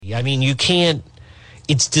I mean, you can't,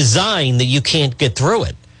 it's designed that you can't get through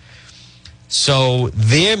it. So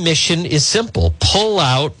their mission is simple. Pull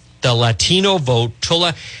out the Latino vote.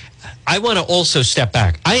 I want to also step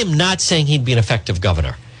back. I am not saying he'd be an effective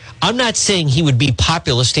governor. I'm not saying he would be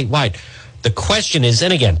popular statewide. The question is,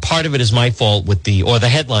 and again, part of it is my fault with the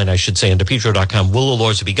headline, I should say, on DePetro.com, will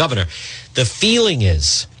Elorza be governor? The feeling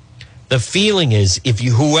is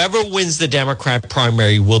whoever wins the Democrat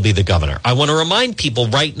primary will be the governor. I want to remind people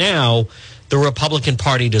right now, the Republican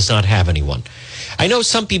Party does not have anyone. I know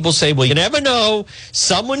some people say, well, you never know.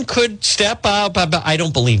 Someone could step up. I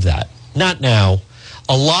don't believe that. Not now.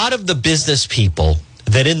 A lot of the business people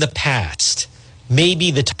that in the past may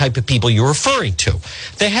be the type of people you're referring to.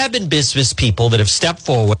 There have been business people that have stepped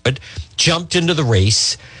forward, jumped into the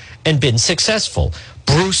race, and been successful.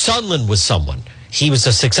 Bruce Sunland was someone. He was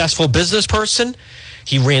a successful business person.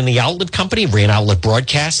 He ran the outlet company, ran Outlet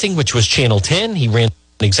Broadcasting, which was Channel 10. He ran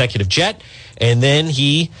an executive jet. And then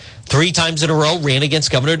he, 3 times in a row, ran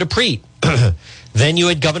against Governor DePetro. Then you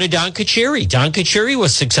had Governor Don Carcieri. Don Carcieri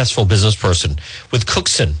was a successful business person with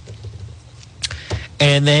Cookson.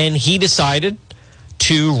 And then he decided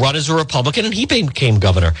to run as a Republican, and he became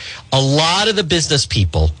governor. A lot of the business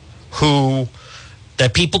people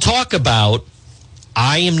that people talk about,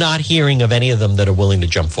 I am not hearing of any of them that are willing to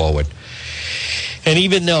jump forward. And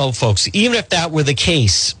even though, folks, even if that were the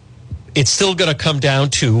case, it's still going to come down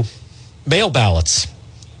to mail ballots.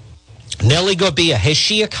 Nellie Gorbea, has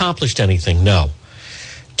she accomplished anything? No.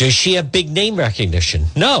 Does she have big name recognition?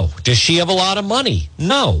 No. Does she have a lot of money?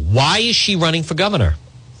 No. Why is she running for governor?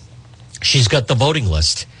 She's got the voting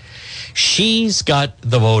list. She's got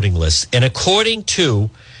the voting list. And according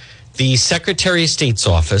to the Secretary of State's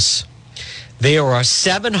office, there are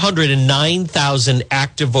 709,000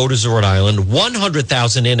 active voters in Rhode Island,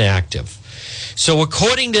 100,000 inactive. So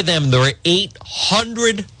according to them, there are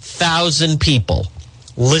 800,000 people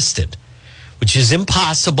listed, which is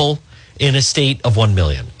impossible in a state of 1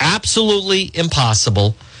 million. Absolutely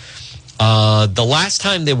impossible. The last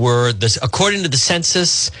time there were, according to the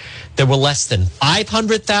census, there were less than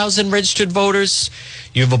 500,000 registered voters.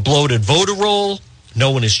 You have a bloated voter roll.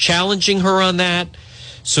 No one is challenging her on that.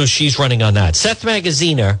 So she's running on that. Seth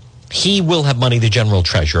Magaziner, he will have money, the general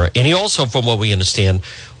treasurer. And he also, from what we understand,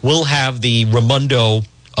 will have the Raimondo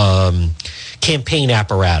campaign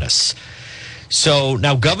apparatus. So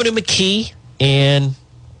now Governor McKee and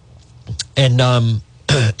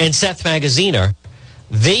Seth Magaziner,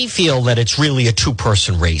 they feel that it's really a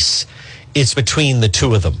 2-person race. It's between the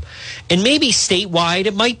two of them. And maybe statewide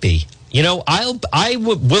it might be. You know, I'm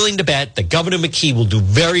willing to bet that Governor McKee will do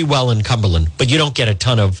very well in Cumberland, but you don't get a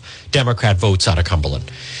ton of Democrat votes out of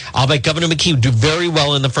Cumberland. I'll bet Governor McKee will do very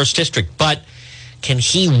well in the 1st District, but can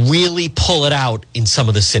he really pull it out in some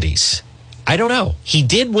of the cities? I don't know. He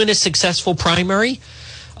did win a successful primary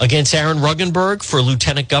against Aaron Ruggenberg for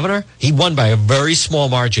lieutenant governor. He won by a very small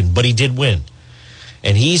margin, but he did win.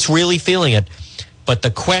 And he's really feeling it. But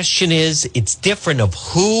the question is, it's different of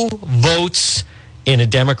who votes in a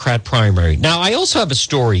Democrat primary. Now, I also have a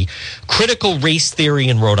story, critical race theory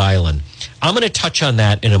in Rhode Island. I'm going to touch on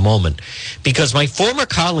that in a moment because my former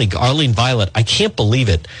colleague, Arlene Violet, I can't believe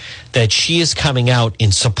it, that she is coming out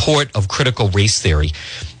in support of critical race theory.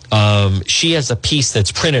 She has a piece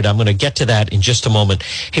that's printed. I'm going to get to that in just a moment.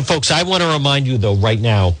 Hey, folks, I want to remind you, though, right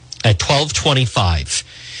now at 12:25.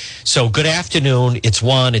 So good afternoon. It's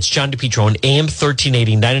Juan. It's John DePetro on AM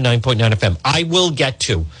 1380, 99.9 FM. I will get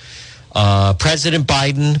to President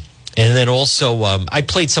Biden, and then also I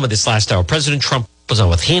played some of this last hour. President Trump was on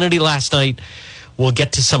with Hannity last night. We'll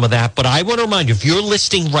get to some of that. But I want to remind you, if you're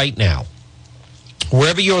listening right now,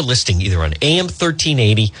 wherever you're listening, either on AM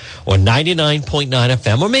 1380 or 99.9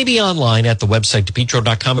 FM, or maybe online at the website,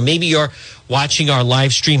 DePetro.com, or maybe you're watching our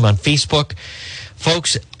live stream on Facebook.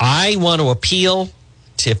 Folks, I want to appeal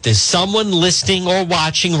to, if there's someone listening or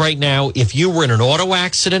watching right now, if you were in an auto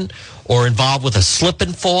accident or involved with a slip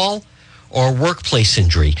and fall or workplace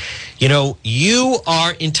injury, you know, you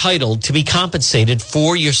are entitled to be compensated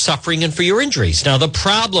for your suffering and for your injuries. Now, the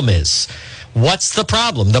problem is, what's the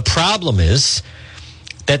problem? The problem is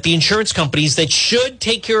that the insurance companies that should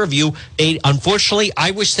take care of you, unfortunately,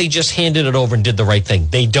 I wish they just handed it over and did the right thing.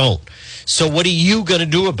 They don't. So what are you going to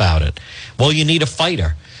do about it? Well, you need a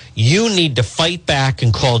fighter. You need to fight back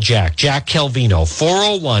and call Jack Calvino,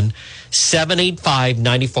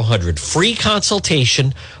 401-785-9400. Free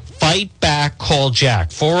consultation. Fight back, call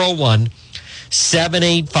Jack,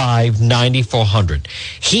 401-785-9400.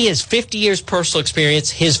 He has 50 years personal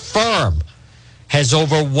experience. His firm has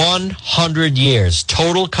over 100 years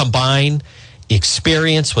total combined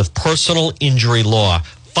experience with personal injury law.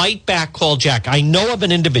 Fight back, call Jack. I know of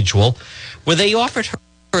an individual where they offered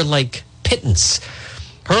her like pittance.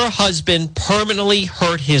 Her husband permanently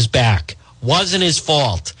hurt his back. Wasn't his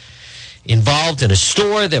fault. Involved in a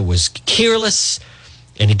store that was careless,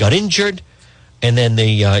 and he got injured. And then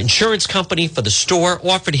the insurance company for the store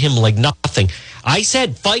offered him like nothing. I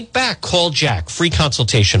said, fight back, call Jack. Free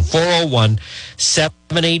consultation,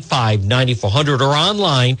 401-785-9400 or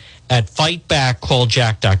online at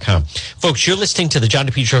fightbackcalljack.com. Folks, you're listening to the John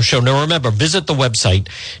DePetro Show. Now, remember, visit the website,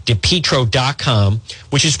 DePetro.com,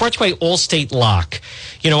 which is brought to you by Allstate Lock.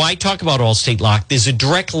 You know, I talk about Allstate Lock. There's a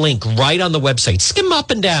direct link right on the website. Skim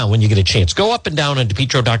up and down when you get a chance. Go up and down on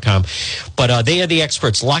DePetro.com. But they are the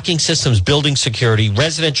experts. Locking systems, building security,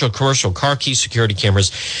 residential, commercial, car key security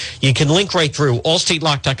cameras. You can link right through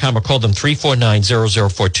allstatelock.com or call them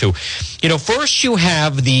 349-0042. You know, first you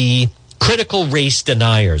have the critical race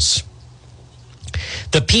deniers.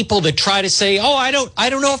 The people that try to say, oh, I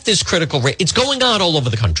don't know if there's critical race. It's going on all over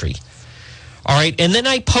the country. All right. And then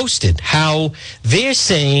I posted how they're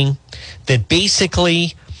saying that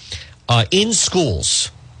basically in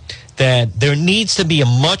schools that there needs to be a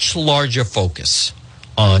much larger focus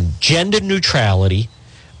on gender neutrality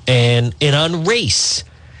and on race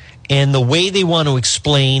and the way they want to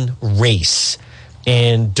explain race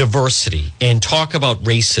and diversity and talk about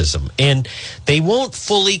racism. And they won't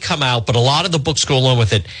fully come out, but a lot of the books go along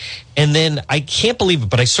with it. And then I can't believe it,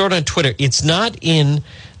 but I saw it on Twitter. It's not in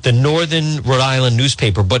the Northern Rhode Island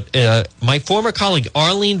newspaper, but my former colleague,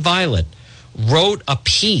 Arlene Violet, wrote a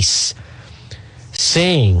piece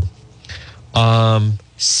saying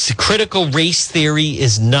critical race theory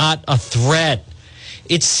is not a threat.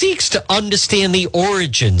 It seeks to understand the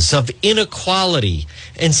origins of inequality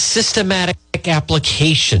and systematic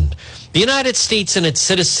application. The United States and its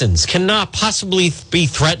citizens cannot possibly be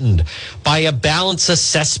threatened by a balanced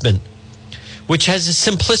assessment, which has a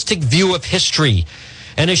simplistic view of history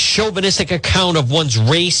and a chauvinistic account of one's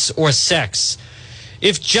race or sex.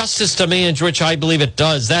 If justice demands, which I believe it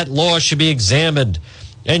does, that law should be examined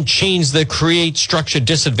and changed that create structured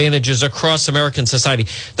disadvantages across American society.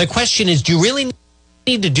 The question is, do you really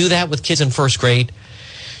need to do that with kids in first grade?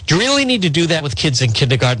 Do you really need to do that with kids in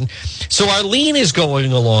kindergarten? So Arlene is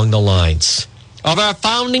going along the lines of our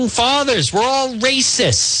founding fathers. We're all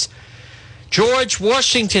racists. George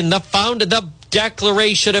Washington, the founder, the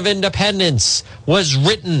Declaration of Independence was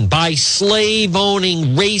written by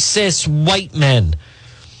slave-owning, racist white men.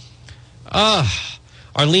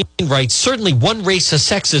 Arlene writes, certainly one race or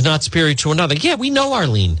sex is not superior to another. Yeah, we know,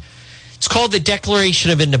 Arlene. It's called the Declaration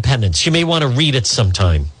of Independence. You may want to read it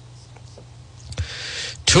sometime.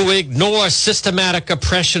 To ignore systematic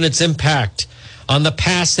oppression, its impact on the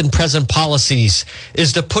past and present policies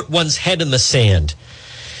is to put one's head in the sand.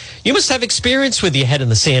 You must have experience with your head in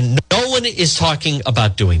the sand. No one is talking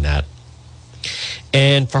about doing that.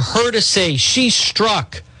 And for her to say she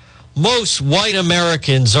struck, most white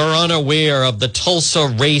Americans are unaware of the Tulsa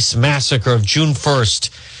race massacre of June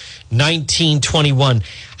 1st, 1921.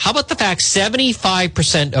 How about the fact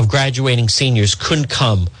 75% of graduating seniors couldn't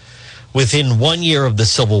come within 1 year of the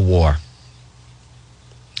Civil War?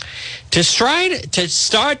 To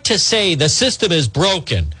start to say the system is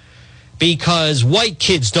broken because white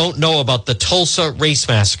kids don't know about the Tulsa race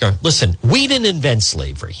massacre. Listen, we didn't invent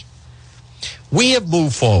slavery. We have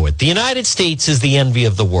moved forward. The United States is the envy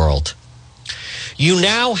of the world. You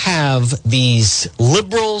now have these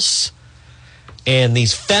liberals and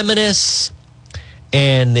these feminists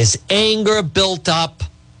and this anger built up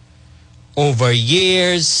over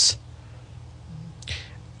years.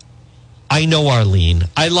 I know Arlene.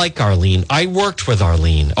 I like Arlene. I worked with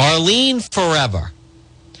Arlene. Arlene forever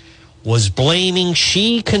was blaming.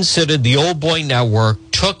 She considered the Old Boy Network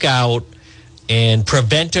took out and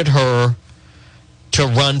prevented her to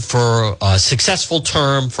run for a successful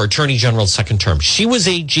term for Attorney General's second term. She was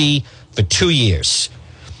AG for 2 years.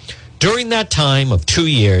 During that time of 2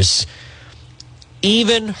 years,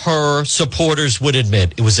 even her supporters would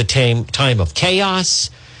admit it was a time of chaos.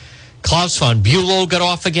 Klaus von Bülow got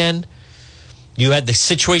off again. You had the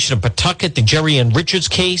situation of Pawtucket. The Jerry Ann Richards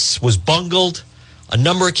case was bungled. A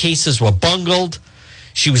number of cases were bungled.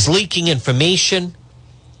 She was leaking information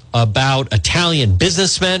about Italian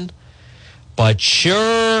businessmen. But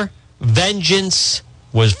sure, vengeance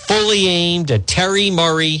was fully aimed at Terry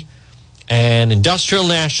Murray and Industrial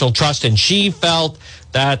National Trust, and she felt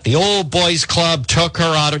that the Old Boys Club took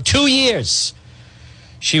her out of 2 years.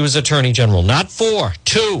 She was Attorney General, not 4,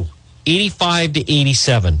 2, 85 to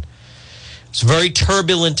 87. It's a very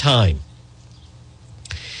turbulent time.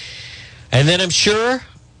 And then I'm sure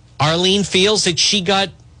Arlene feels that she got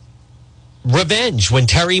revenge when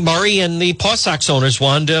Terry Murray and the Paw Sox owners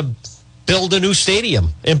wanted to build a new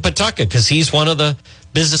stadium in Pawtucket because he's one of the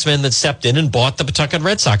businessmen that stepped in and bought the Pawtucket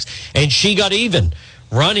Red Sox. And she got even,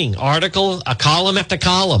 running a column after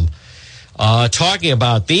column, talking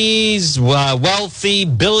about these wealthy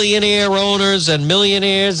billionaire owners and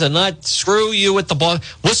millionaires and not screw you at the ball.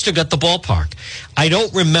 Worcester got the ballpark. I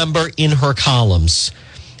don't remember in her columns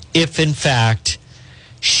if, in fact,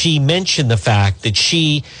 she mentioned the fact that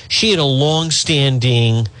she had a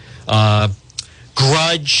long-standing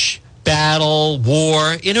grudge, battle,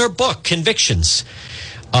 war in her book, Convictions,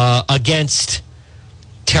 against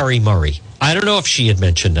Terry Murray. I don't know if she had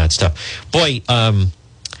mentioned that stuff. Boy,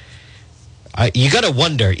 you got to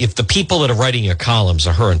wonder if the people that are writing your columns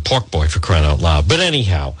are her and Pork Boy, for crying out loud. But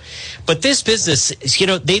anyhow, but this business,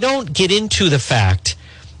 they don't get into the fact.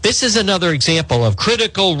 This is another example of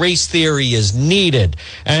critical race theory is needed,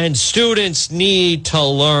 and students need to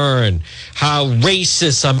learn how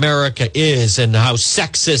racist America is and how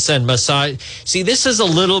sexist and misogynist. See, this is a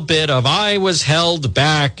little bit of I was held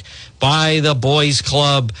back by the boys'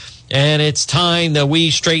 club, and it's time that we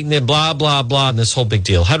straighten it, blah, blah, blah, and this whole big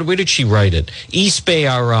deal. Where did she write it? East Bay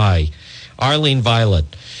RI, Arlene Violet.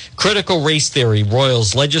 Critical race theory,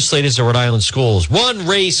 Royals, legislators of Rhode Island schools. One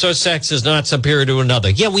race or sex is not superior to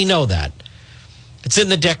another. Yeah, we know that. It's in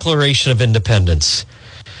the Declaration of Independence.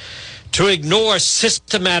 To ignore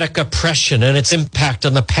systematic oppression and its impact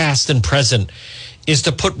on the past and present is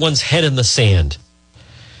to put one's head in the sand.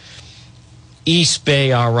 East Bay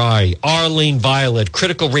RI, Arlene Violet,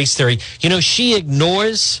 critical race theory. She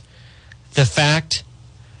ignores the fact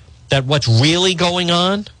that what's really going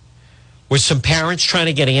on was some parents trying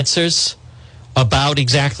to get answers about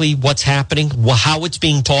exactly what's happening, how it's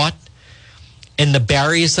being taught, and the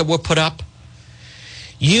barriers that were put up.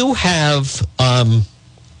 You have,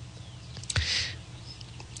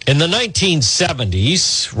 in the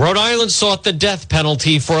 1970s, Rhode Island sought the death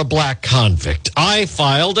penalty for a black convict. I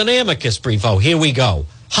filed an amicus brief. Oh, here we go.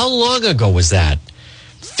 How long ago was that?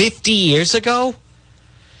 50 years ago?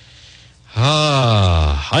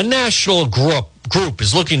 A national group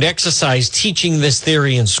is looking to exercise teaching this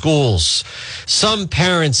theory in schools. Some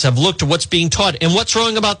parents have looked at what's being taught. And what's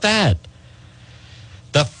wrong about that?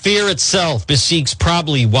 The fear itself bespeaks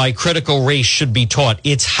probably why critical race should be taught.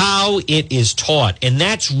 It's how it is taught. And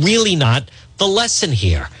that's really not the lesson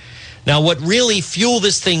here. Now, what really fueled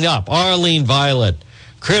this thing up, Arlene Violet,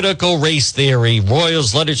 critical race theory,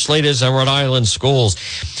 Royals, legislators, and Rhode Island schools.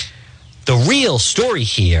 The real story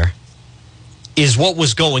here is what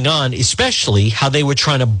was going on, especially how they were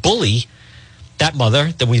trying to bully that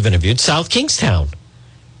mother that we've interviewed, South Kingstown.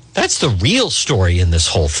 That's the real story in this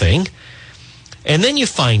whole thing. And then you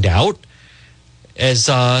find out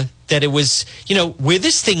that it was, where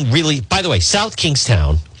this thing really, by the way, South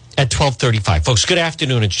Kingstown at 12:35. Folks, good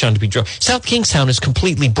afternoon. It's John DePetro. South Kingstown is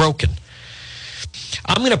completely broken.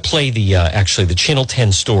 I'm going to play the Channel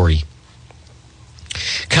 10 story.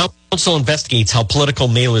 Council investigates how political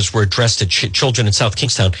mailers were addressed to children in South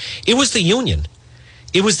Kingstown. It was the union.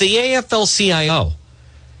 It was the AFL-CIO.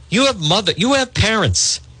 You have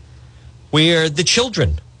parents where the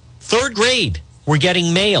children, third grade, were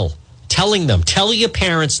getting mail telling them, tell your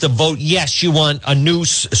parents to vote yes, you want a new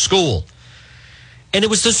school. And it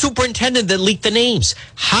was the superintendent that leaked the names.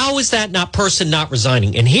 How is that person not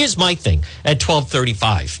resigning? And here's my thing at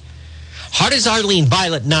 12:35. How does Arlene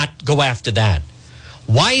Violet not go after that?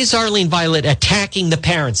 Why is Arlene Violet attacking the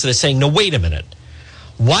parents that are saying, no, wait a minute.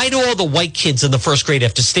 Why do all the white kids in the first grade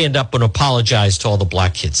have to stand up and apologize to all the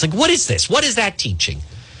black kids? Like, what is this? What is that teaching?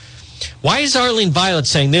 Why is Arlene Violet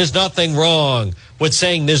saying there's nothing wrong with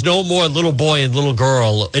saying there's no more little boy and little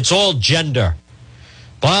girl? It's all gender.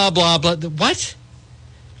 Blah, blah, blah. What?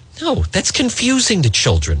 No, that's confusing to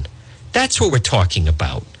children. That's what we're talking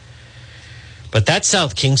about. But that's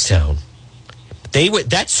South Kingstown.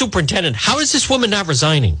 That superintendent, how is this woman not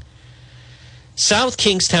resigning? South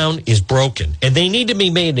Kingstown is broken, and they need to be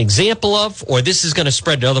made an example of, or this is going to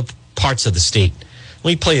spread to other parts of the state.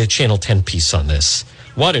 Let me play a Channel 10 piece on this.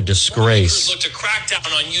 What a disgrace. Look to crack down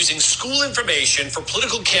on using school information for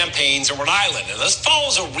political campaigns in Rhode Island. And this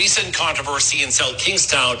follows a recent controversy in South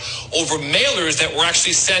Kingstown over mailers that were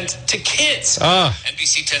actually sent to kids.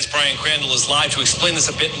 NBC 10's Brian Crandall is live to explain this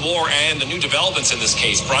a bit more and the new developments in this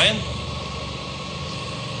case. Brian?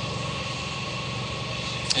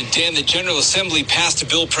 And Dan, the General Assembly passed a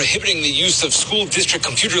bill prohibiting the use of school district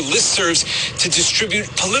computer listservs to distribute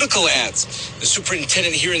political ads. The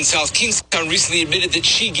superintendent here in South Kingstown recently admitted that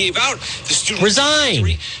she gave out the student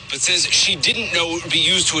Resign. But says she didn't know it would be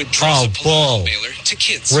used to address a political mailer to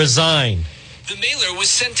kids. Resign. The mailer was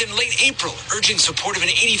sent in late April, urging support of an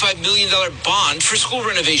 $85 million bond for school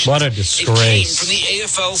renovations. What a disgrace. It came from the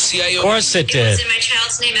AFL-CIO. Of course it did. It was in my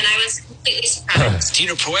child's name, and I was completely surprised.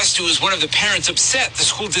 Tina Proestu is one of the parents upset the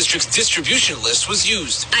school district's distribution list was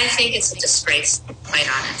used. I think it's a disgrace, quite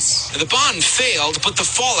honest. The bond failed, but the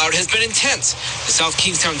fallout has been intense. The South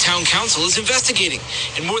Kingstown Town Council is investigating.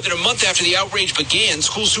 And more than a month after the outrage began,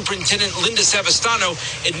 school superintendent Linda Savastano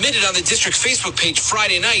admitted on the district Facebook page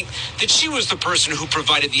Friday night that she was the person who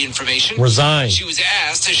provided the information. Resign. She was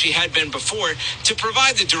asked, as she had been before, to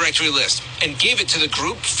provide the directory list and gave it to the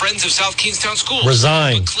group Friends of South Kingstown Schools.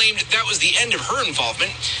 Resign. But claimed that was the end of her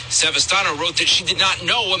involvement. Savastano wrote that she did not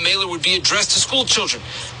know a mailer would be addressed to school children.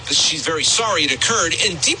 But she's very sorry it occurred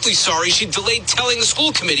and deeply sorry she delayed telling the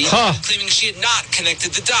school committee, claiming she had not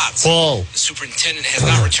connected the dots. Bull. The superintendent has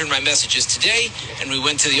not returned my messages today, and we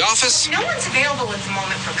went to the office. No one's available at the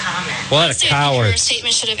moment for comment. What a coward. Her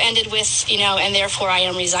statement should have ended with, and therefore I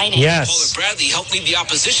am resigning. Yes. Paula Bradley helped lead the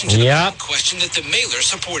opposition to the question that the mailer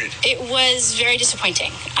supported. It was very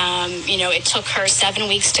disappointing. It took her 7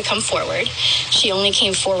 weeks to come forward. She only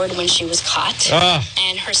came forward when she was caught.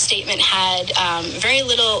 And her statement had very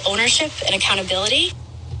little ownership and accountability.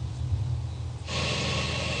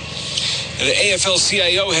 The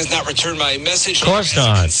AFL-CIO has not returned my message. Of course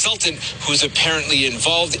not. A consultant who's apparently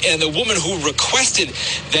involved, and the woman who requested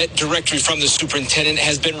that directory from the superintendent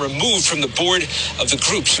has been removed from the board of the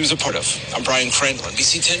group she was a part of. I'm Brian Crandall,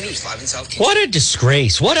 NBC 10 News, live in South Kingston. What a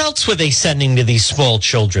disgrace. What else were they sending to these small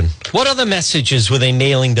children? What other messages were they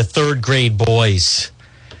mailing to third grade boys?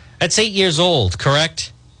 That's 8 years old,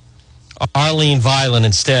 correct? Arlene Violin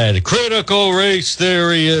instead. Critical race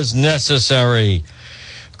theory is necessary.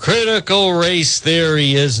 Critical race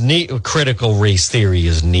theory is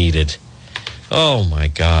needed. Oh my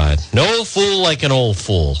God. No fool like an old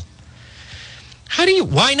fool.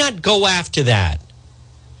 Why not go after that?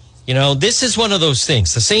 This is one of those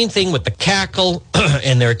things. The same thing with the cackle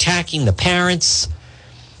and they're attacking the parents.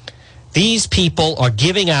 These people are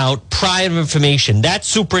giving out private information. That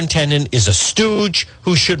superintendent is a stooge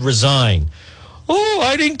who should resign. Oh,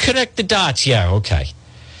 I didn't connect the dots. Yeah, okay.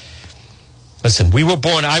 Listen,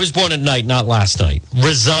 I was born at night, not last night.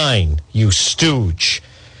 Resign, you stooge.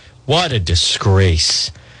 What a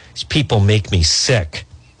disgrace. These people make me sick.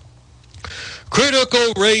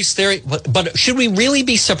 Critical race theory. But should we really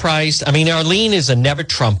be surprised? I mean, Arlene is a never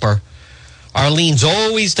Trumper. Arlene's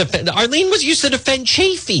always Arlene was used to defend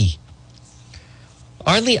Chafee.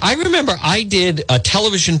 Arlene, I remember I did a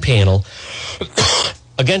television panel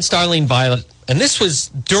against Arlene Violet, and this was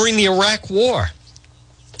during the Iraq War.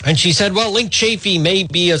 And she said, well, Link Chafee may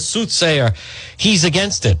be a soothsayer. He's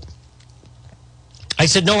against it. I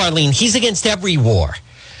said, no, Arlene, he's against every war.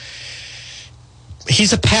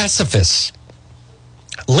 He's a pacifist.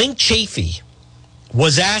 Link Chafee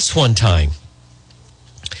was asked one time,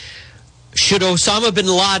 should Osama bin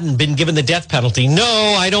Laden been given the death penalty?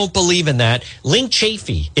 No, I don't believe in that. Link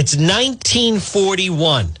Chafee, it's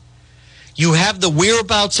 1941. You have the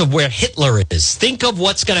whereabouts of where Hitler is. Think of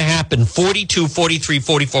what's going to happen 42, 43,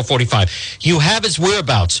 44, 45. You have his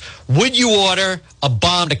whereabouts. Would you order a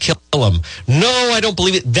bomb to kill him? No, I don't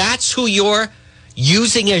believe it. That's who you're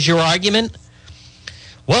using as your argument?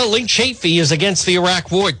 Well, Link Chafee is against the Iraq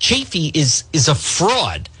War. Chafee is a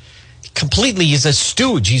fraud. Completely, he's a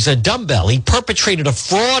stooge. He's a dumbbell. He perpetrated a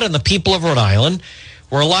fraud on the people of Rhode Island,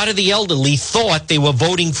 where a lot of the elderly thought they were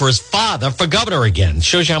voting for his father for governor again.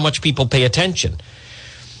 Shows you how much people pay attention.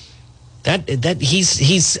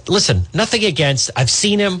 He's listen, nothing against. I've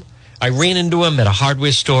seen him. I ran into him at a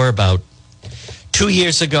hardware store about 2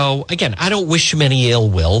 years ago. Again, I don't wish him any ill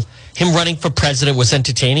will. Him running for president was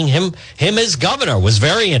entertaining. Him as governor was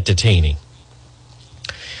very entertaining.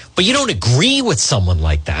 But you don't agree with someone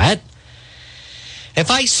like that. If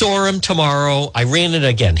I saw him tomorrow, I ran it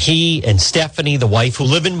again. He and Stephanie, the wife, who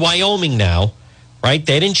live in Wyoming now, right?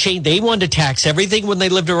 They didn't change. They wanted to tax everything when they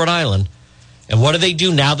lived in Rhode Island. And what do they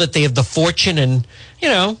do now that they have the fortune and,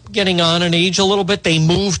 getting on in age a little bit? They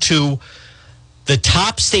move to the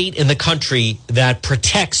top state in the country that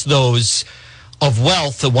protects those of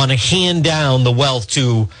wealth that want to hand down the wealth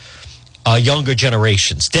to younger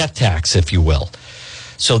generations. Death tax, if you will.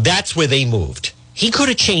 So that's where they moved. He could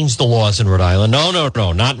have changed the laws in Rhode Island. No,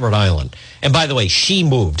 not in Rhode Island. And by the way, she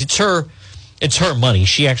moved. It's her money.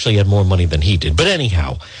 She actually had more money than he did. But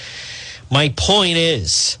anyhow, my point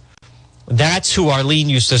is, that's who Arlene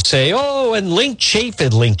used to say, oh, and Link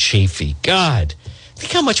Chafee. God,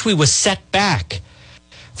 think how much we were set back.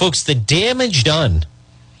 Folks, the damage done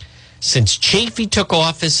since Chafee took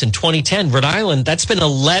office in 2010, Rhode Island, that's been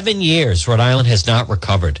 11 years. Rhode Island has not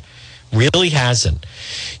recovered. Really hasn't.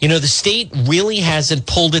 You know, the state really hasn't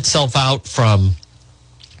pulled itself out from.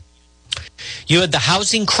 You had the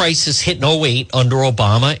housing crisis hit in 08 under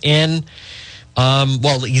Obama, and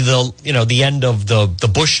the end of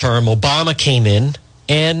the Bush term, Obama came in,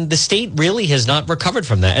 and the state really has not recovered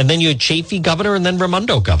from that. And then you had Chafee governor, and then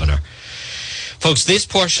Raimondo governor. Folks, this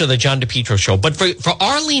portion of the John DePetro show, but for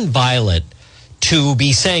Arlene Violet to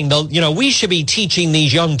be saying, we should be teaching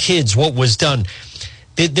these young kids what was done.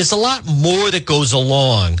 There's a lot more that goes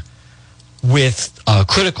along with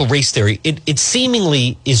critical race theory. It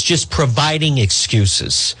seemingly is just providing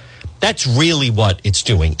excuses. That's really what it's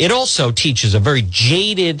doing. It also teaches a very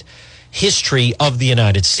jaded history of the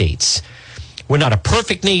United States. We're not a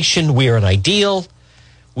perfect nation. We are an ideal.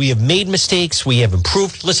 We have made mistakes. We have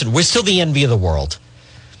improved. Listen, we're still the envy of the world.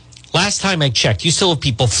 Last time I checked, you still have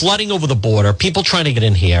people flooding over the border, people trying to get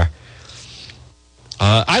in here.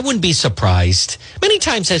 I wouldn't be surprised. Many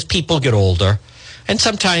times as people get older, and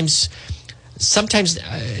sometimes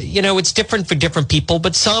it's different for different people,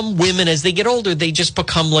 but some women, as they get older, they just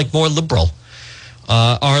become like more liberal.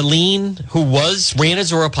 Arlene, who ran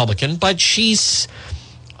as a Republican, but she's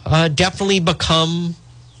definitely become,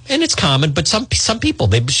 and it's common, but some people,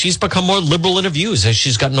 she's become more liberal in her views as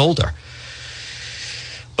she's gotten older.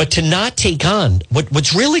 But to not take on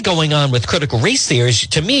what's really going on with critical race theory,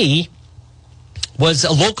 to me, was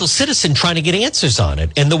a local citizen trying to get answers on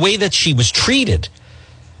it, and the way that she was treated.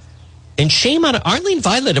 And shame on it. Arlene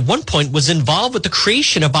Violet at one point was involved with the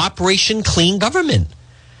creation of Operation Clean Government,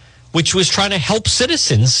 which was trying to help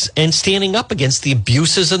citizens and standing up against the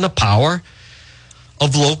abuses and the power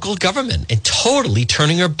of local government, and totally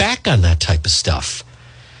turning her back on that type of stuff.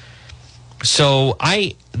 So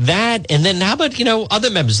and then how about,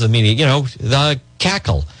 other members of the media, the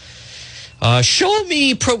cackle. Show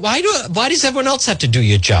me proof. Why does everyone else have to do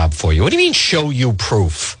your job for you? What do you mean show you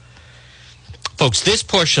proof? Folks, this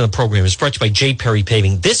portion of the program is brought to you by J. Perry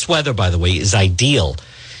Paving. This weather, by the way, is ideal.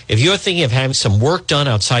 If you're thinking of having some work done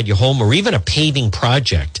outside your home or even a paving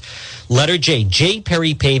project, letter J, J.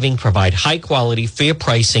 Perry Paving provide high quality, fair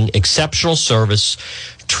pricing, exceptional service,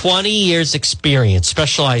 20 years experience,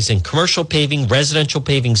 specializing in commercial paving, residential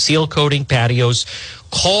paving, seal coating, patios.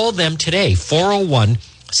 Call them today,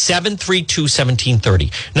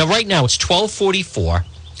 401-732-1730. Now, right now, it's 1244.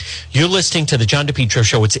 You're listening to the John DePetro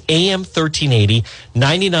Show. It's AM 1380,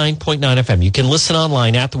 99.9 FM. You can listen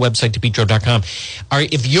online at the website, DePetro.com.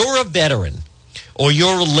 If you're a veteran or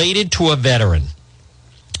you're related to a veteran,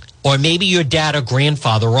 or maybe your dad or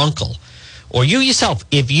grandfather or uncle, or you yourself,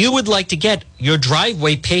 if you would like to get your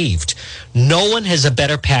driveway paved, no one has a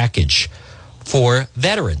better package for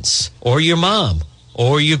veterans or your mom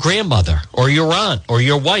or your grandmother or your aunt or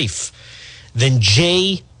your wife than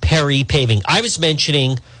J. Perry Paving. I was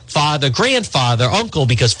mentioning father, grandfather, uncle,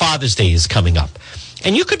 because Father's Day is coming up.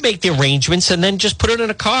 And you could make the arrangements and then just put it in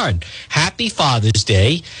a card. Happy Father's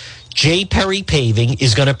Day. J. Perry Paving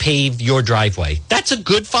is going to pave your driveway. That's a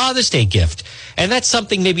good Father's Day gift. And that's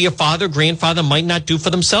something maybe your father, grandfather might not do for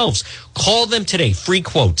themselves. Call them today. Free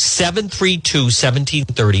quote,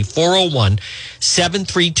 732-1730,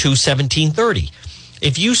 401-732-1730.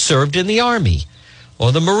 If you served in the Army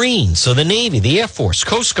or the Marines or the Navy, the Air Force,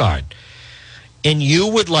 Coast Guard, and you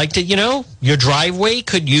would like to, your driveway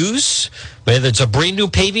could use, whether it's a brand new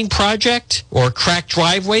paving project or a cracked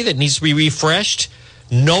driveway that needs to be refreshed,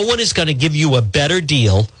 no one is going to give you a better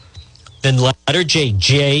deal than letter J,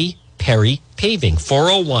 J. Perry Paving,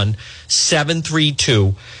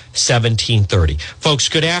 401-732-1730. Folks,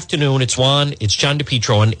 good afternoon. It's Juan. It's John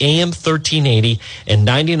DePetro on AM 1380 and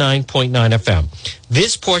 99.9 FM.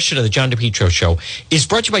 This portion of the John DePetro Show is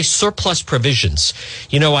brought to you by Surplus Provisions.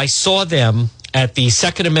 I saw them at the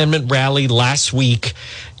Second Amendment rally last week,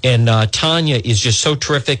 and Tanya is just so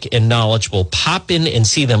terrific and knowledgeable. Pop in and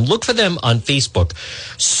see them. Look for them on Facebook.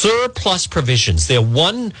 Surplus Provisions. They're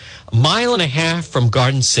 1.5 miles from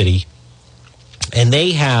Garden City, and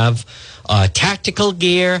they have tactical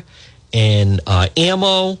gear and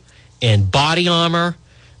ammo and body armor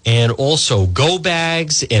and also go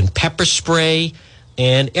bags and pepper spray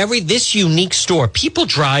and this unique store. People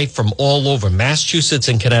drive from all over Massachusetts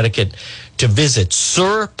and Connecticut to visit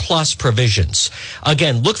Surplus Provisions.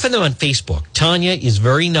 Again, look for them on Facebook. Tanya is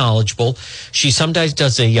very knowledgeable. She sometimes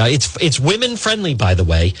does it's women friendly, by the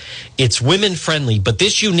way. It's women friendly, but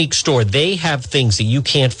this unique store, they have things that you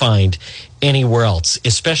can't find anywhere else,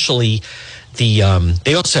 especially they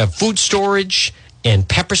also have food storage and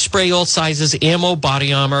pepper spray, all sizes, ammo,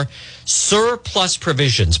 body armor. Surplus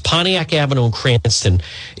Provisions, Pontiac Avenue in Cranston.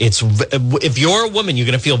 If you're a woman, you're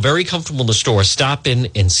going to feel very comfortable in the store. Stop in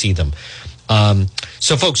and see them.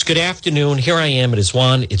 So, folks, good afternoon. Here I am. It is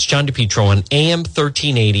Juan. It's John DePetro on AM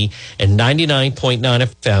 1380 and 99.9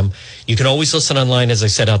 FM. You can always listen online, as I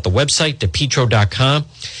said, at the website, DePetro.com.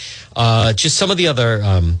 Just some of the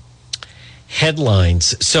other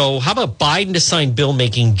headlines. So how about Biden to sign bill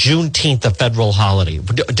making Juneteenth a federal holiday?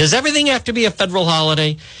 Does everything have to be a federal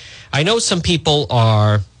holiday? I know some people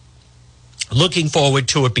are looking forward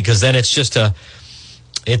to it because then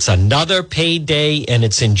it's another paid day and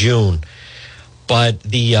it's in June. But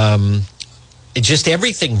just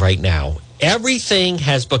everything right now, everything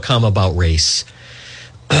has become about race.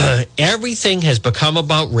 Everything has become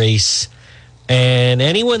about race. And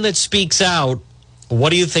anyone that speaks out, what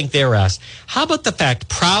do you think they're asked? How about the fact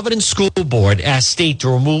Providence School Board asked state to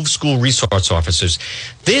remove school resource officers?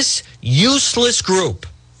 This useless group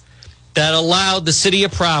that allowed the city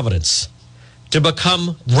of Providence to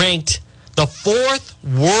become ranked the fourth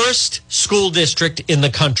worst school district in the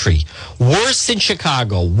country. Worse than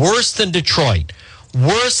Chicago, worse than Detroit,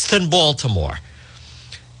 worse than Baltimore.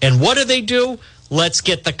 And what do? Let's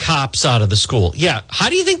get the cops out of the school. Yeah, how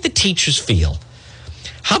do you think the teachers feel?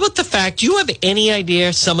 How about the fact, do you have any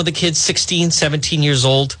idea some of the kids 16, 17 years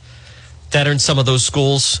old that are in some of those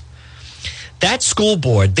schools? That school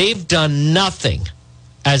board, they've done nothing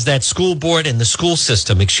as that school board and the school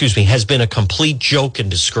system, has been a complete joke and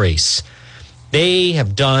disgrace. They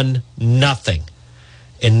have done nothing.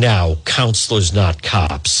 And now, counselors, not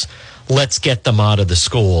cops. Let's get them out of the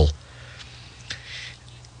school.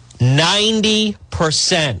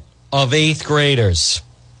 90% of 8th graders,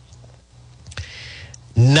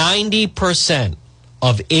 90%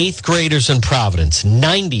 of 8th graders in Providence,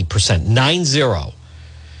 90%,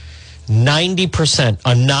 90%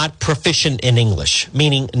 are not proficient in English,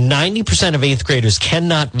 meaning 90% of 8th graders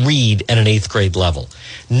cannot read at an 8th grade level.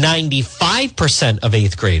 95% of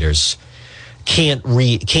 8th graders can't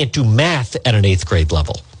do math at an 8th grade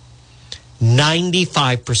level.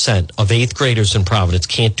 95% of 8th graders in Providence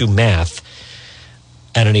can't do math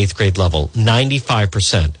at an 8th grade level.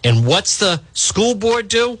 95%. And what's the school board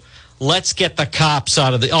do? Let's get the cops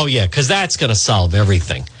out of the... Oh, yeah, because that's going to solve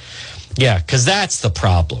everything. Yeah, because that's the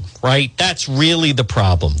problem, right? That's really the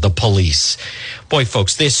problem, the police. Boy,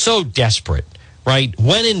 folks, they're so desperate, right?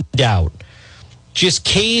 When in doubt, just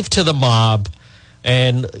cave to the mob.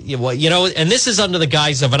 And, and this is under the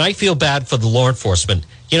guise of, and I feel bad for the law enforcement.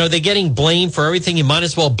 They're getting blamed for everything. You might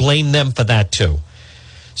as well blame them for that, too.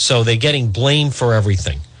 So they're getting blamed for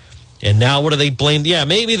everything. And now what do they blame? Yeah,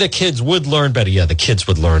 maybe the kids would learn better. Yeah, the kids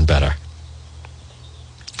would learn better.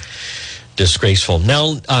 Disgraceful.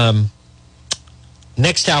 Now,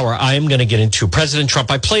 next hour, I am going to get into President Trump.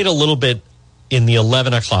 I played a little bit in the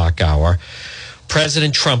 11 o'clock hour.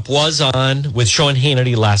 President Trump was on with Sean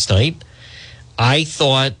Hannity last night. I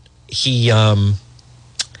thought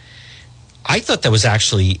that was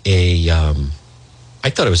actually I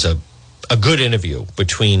thought it was a good interview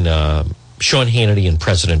between Sean Hannity and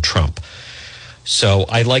President Trump. So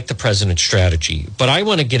I like the president's strategy. But I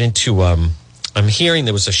want to get into, I'm hearing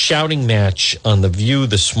there was a shouting match on The View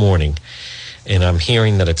this morning. And I'm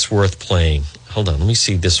hearing that it's worth playing. Hold on, let me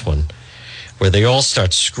see this one, where they all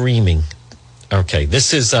start screaming. Okay,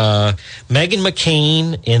 this is Meghan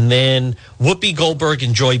McCain and then Whoopi Goldberg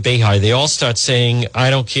and Joy Behar. They all start saying,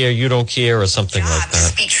 I don't care, you don't care, or something like that. To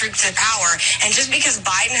speak truth to power. And just because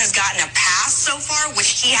Biden has gotten a pass so far,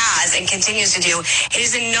 which he has and continues to do, it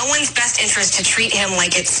is in no one's best interest to treat him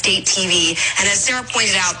like it's state TV. And as Sarah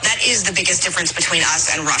pointed out, that is the biggest difference between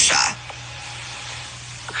us and Russia.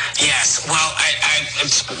 Yes, well, I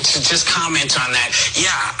to just comment on that.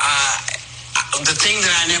 Yeah, the thing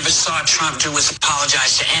that I never saw Trump do was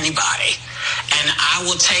apologize to anybody. And I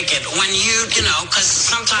will take it when because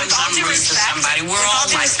sometimes I'm rude to somebody. We're all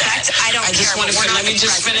like that. I just want to let me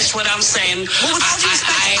just finish what I'm saying. Well, with all due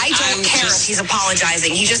respect, I don't care if he's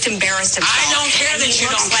apologizing. He just embarrassed himself. I don't care that you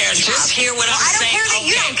don't care. Just hear what I'm saying. I don't care that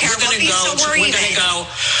you don't care. We're going to go.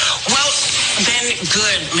 Well, then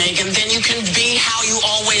good, Megan. Then you can be how you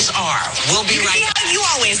always are. We'll be right back. How you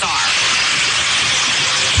always are.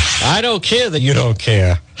 I don't care that you don't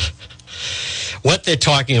care. What they're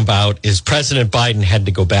talking about is President Biden had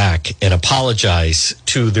to go back and apologize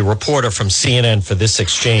to the reporter from CNN for this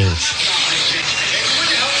exchange.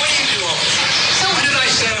 What did I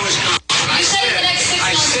say was wrong? I said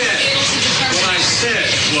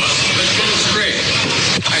was, let's get it straight.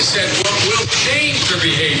 I said what will change their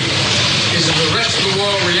behavior is if the rest of the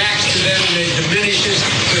world reacts to them and it diminishes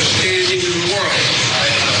their standing in the world.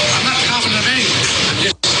 I'm not confident of anything. I'm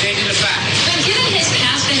just stating the fact. But given his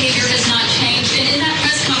past behavior has not changed, and in that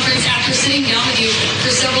press conference after sitting down with you for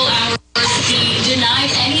several hours, he denied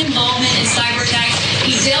any involvement in cyber attacks.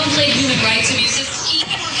 He downplayed human rights rights abuses. He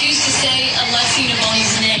refused to say Alexei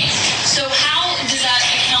Navalny's name. So how does that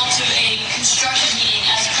account to a constructive meeting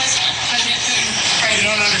as President Putin? You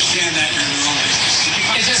don't understand that. You're in the wrong business.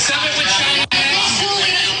 Is a summit with China?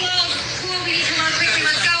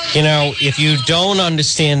 You know, if you don't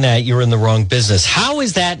understand that, you're in the wrong business. How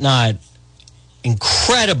is that not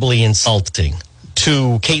incredibly insulting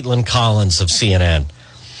to Caitlin Collins of CNN?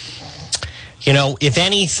 You know, if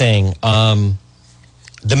anything, the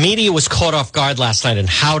media was caught off guard last night on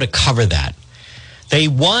how to cover that. They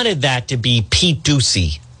wanted that to be Pete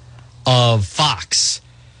Ducey of Fox,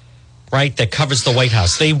 right, that covers the White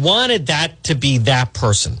House. They wanted that to be that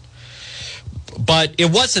person. But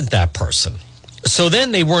it wasn't that person. So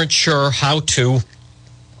then they weren't sure how do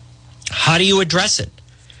you address it?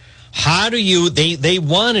 They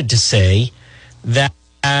wanted to say that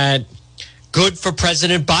good for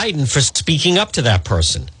President Biden for speaking up to that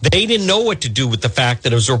person. They didn't know what to do with the fact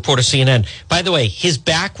that it was a reporter CNN. By the way, his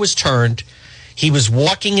back was turned. He was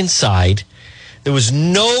walking inside. There was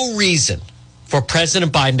no reason for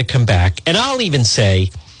President Biden to come back. And I'll even say,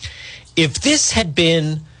 if this had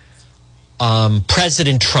been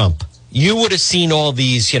President Trump, you would have seen all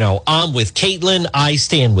these, I'm with Caitlin, I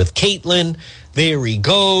stand with Caitlin, there he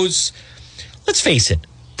goes. Let's face it,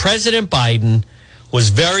 President Biden was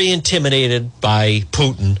very intimidated by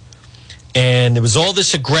Putin, and there was all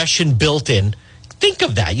this aggression built in. Think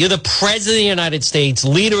of that. You're the president of the United States,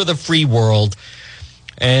 leader of the free world,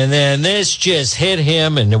 and then this just hit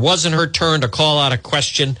him, and it wasn't her turn to call out a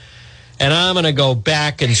question, and I'm going to go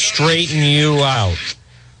back and straighten you out.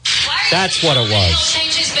 That's what it was.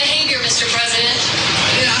 Change his behavior, Mr. President.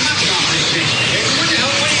 Yeah, I'm not confident in changing behavior. What the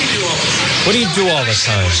hell? What do you do all the time? What do you do all the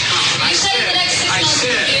time? You said in the next 6 months you'll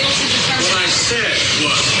be able to determine. What I said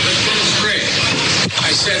was, let's get it straight. I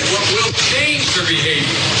said what will change their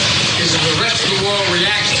behavior is if the rest of the world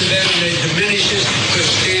reacts to them and it diminishes their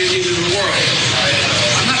standing in the world.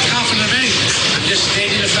 I'm not confident of anything. I'm just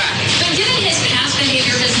stating a fact. But given his past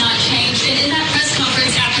behavior has not changed, and in that press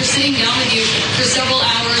conference after sitting down with you for several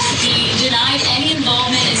hours, he denied any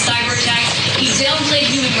involvement in cyber attacks. He downplayed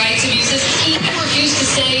human rights abuses. He refused to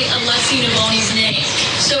say Alexei Navalny's name.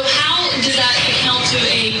 So how does that account to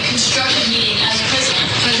a constructive meeting as President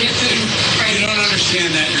Putin? You don't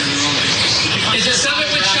understand that. You're in the wrong business. Is a summit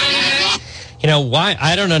with China? You know, why?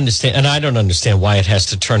 I don't understand, and I don't understand why it has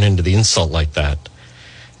to turn into the insult like that.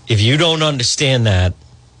 If you don't understand that,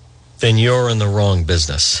 then you're in the wrong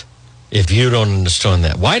business. If you don't understand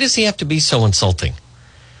that. Why does he have to be so insulting?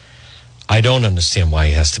 I don't understand why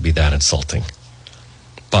he has to be that insulting.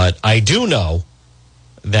 But I do know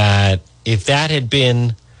that if that had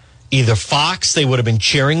been either Fox, they would have been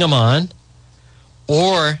cheering him on,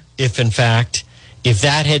 or if that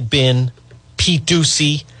had been Pete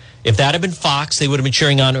Ducey, if that had been Fox, they would have been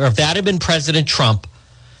cheering on, or if that had been President Trump,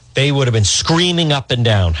 they would have been screaming up and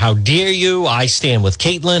down, how dare you, I stand with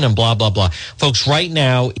Caitlin, and blah, blah, blah. Folks, right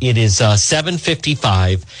now, it is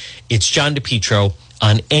 7:55. It's John DePetro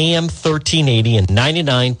on AM 1380 and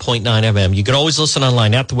 99.9 FM. You can always listen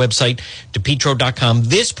online at the website, DePetro.com.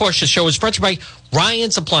 This portion of the show is brought to you by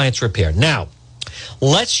Ryan's Appliance Repair. Now,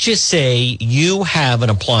 let's just say you have an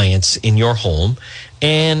appliance in your home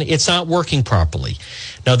and it's not working properly.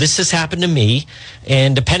 Now, this has happened to me,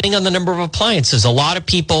 and depending on the number of appliances, a lot of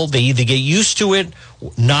people, they either get used to it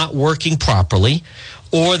not working properly,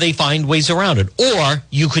 or they find ways around it, or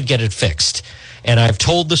you could get it fixed. And I've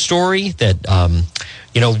told the story that,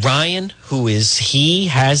 Ryan, he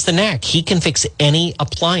has the knack. He can fix any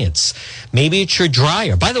appliance. Maybe it's your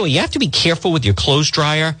dryer. By the way, you have to be careful with your clothes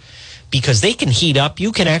dryer because they can heat up.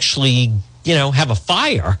 You can actually, have a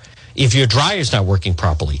fire if your dryer is not working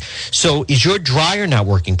properly. So is your dryer not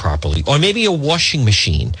working properly? Or maybe your washing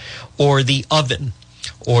machine or the oven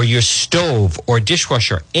or your stove or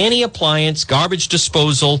dishwasher, any appliance, garbage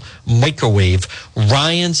disposal, microwave,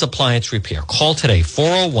 Ryan's Appliance Repair. Call today,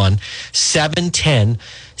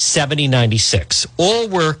 401-710-7096. All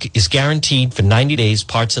work is guaranteed for 90 days,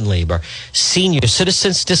 parts and labor. Senior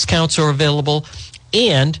citizens discounts are available,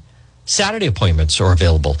 and Saturday appointments are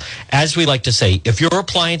available. As we like to say, if your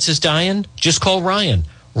appliance is dying, just call Ryan.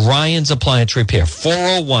 Ryan's Appliance Repair,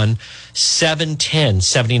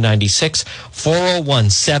 401-710-7096,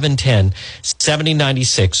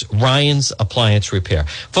 401-710-7096, Ryan's Appliance Repair.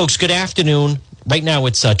 Folks, good afternoon. Right now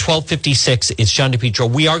it's 12:56. It's John DePetro.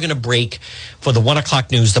 We are going to break for the 1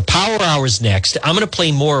 o'clock news. The Power Hour is next. I'm going to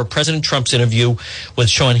play more of President Trump's interview with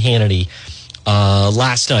Sean Hannity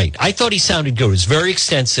last night. I thought he sounded good. It was very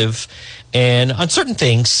extensive. And on certain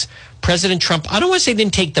things, President Trump, I don't want to say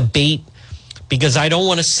didn't take the bait, because I don't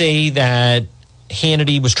want to say that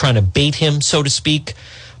Hannity was trying to bait him, so to speak.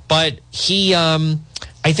 But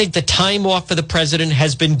I think the time off for the president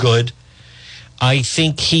has been good. I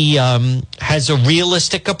think he has a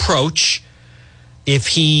realistic approach. If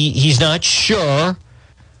he's not sure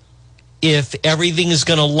if everything is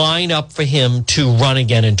going to line up for him to run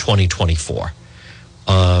again in 2024.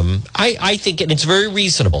 I think it's very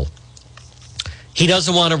reasonable. He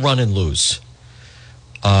doesn't want to run and lose.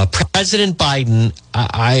 President Biden,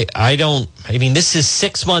 I mean, this is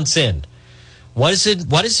 6 months in. What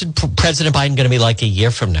is President Biden going to be like a year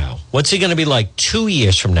from now? What's he going to be like 2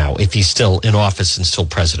 years from now if he's still in office and still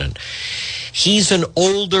president? He's an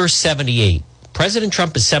older 78. President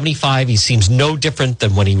Trump is 75. He seems no different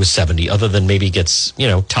than when he was 70, other than maybe gets,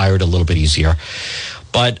 tired a little bit easier.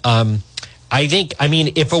 But I think,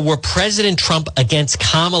 if it were President Trump against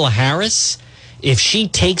Kamala Harris, if she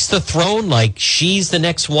takes the throne like she's the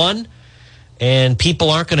next one and people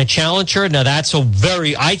aren't going to challenge her, now I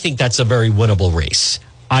think that's a very winnable race.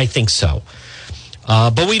 I think so.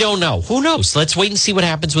 But we don't know. Who knows? Let's wait and see what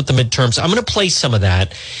happens with the midterms. I'm going to play some of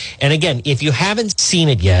that. And again, if you haven't seen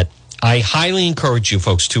it yet, I highly encourage you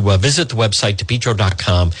folks to visit the website,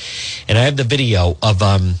 DePetro.com. And I have the video of,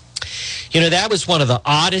 that was one of the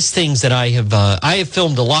oddest things that I have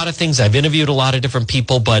filmed a lot of things. I've interviewed a lot of different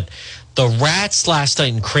people, but the rats last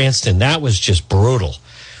night in Cranston, that was just brutal.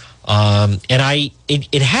 And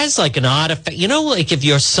it has like an odd effect, like if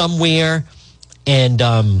you're somewhere and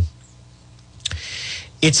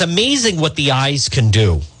it's amazing what the eyes can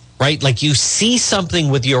do, right? Like you see something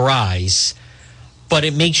with your eyes, but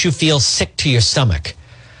it makes you feel sick to your stomach.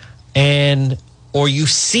 Or you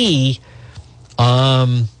see,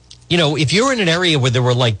 if you're in an area where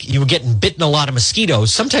you were getting bitten a lot of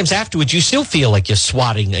mosquitoes, sometimes afterwards you still feel like you're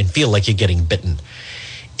swatting and feel like you're getting bitten.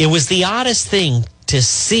 It was the oddest thing to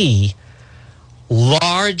see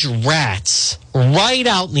large rats right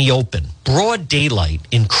out in the open, broad daylight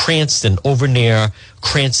in Cranston, over near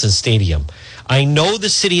Cranston Stadium. I know the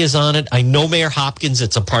city is on it. I know Mayor Hopkins,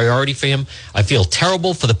 it's a priority for him. I feel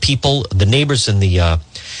terrible for the people, the neighbors in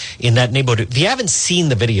that neighborhood. If you haven't seen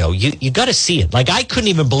the video, you got to see it. Like, I couldn't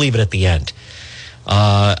even believe it at the end.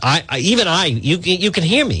 You can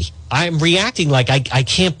hear me. I'm reacting like I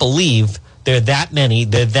can't believe they're that many,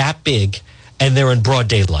 they're that big, and they're in broad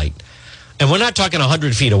daylight. And we're not talking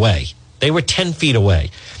 100 feet away. They were 10 feet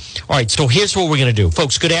away. All right, so here's what we're going to do.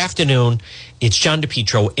 Folks, good afternoon. It's John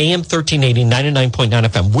DePetro, AM 1380, 99.9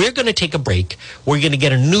 FM. We're going to take a break. We're going to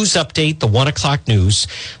get a news update, the 1 o'clock news.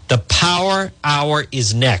 The Power Hour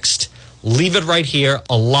is next. Leave it right here.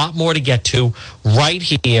 A lot more to get to right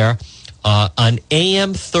here on AM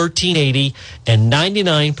 1380 and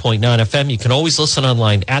 99.9 FM. You can always listen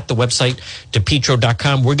online at the website,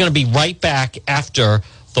 DePetro.com. We're going to be right back after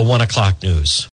the 1 o'clock news.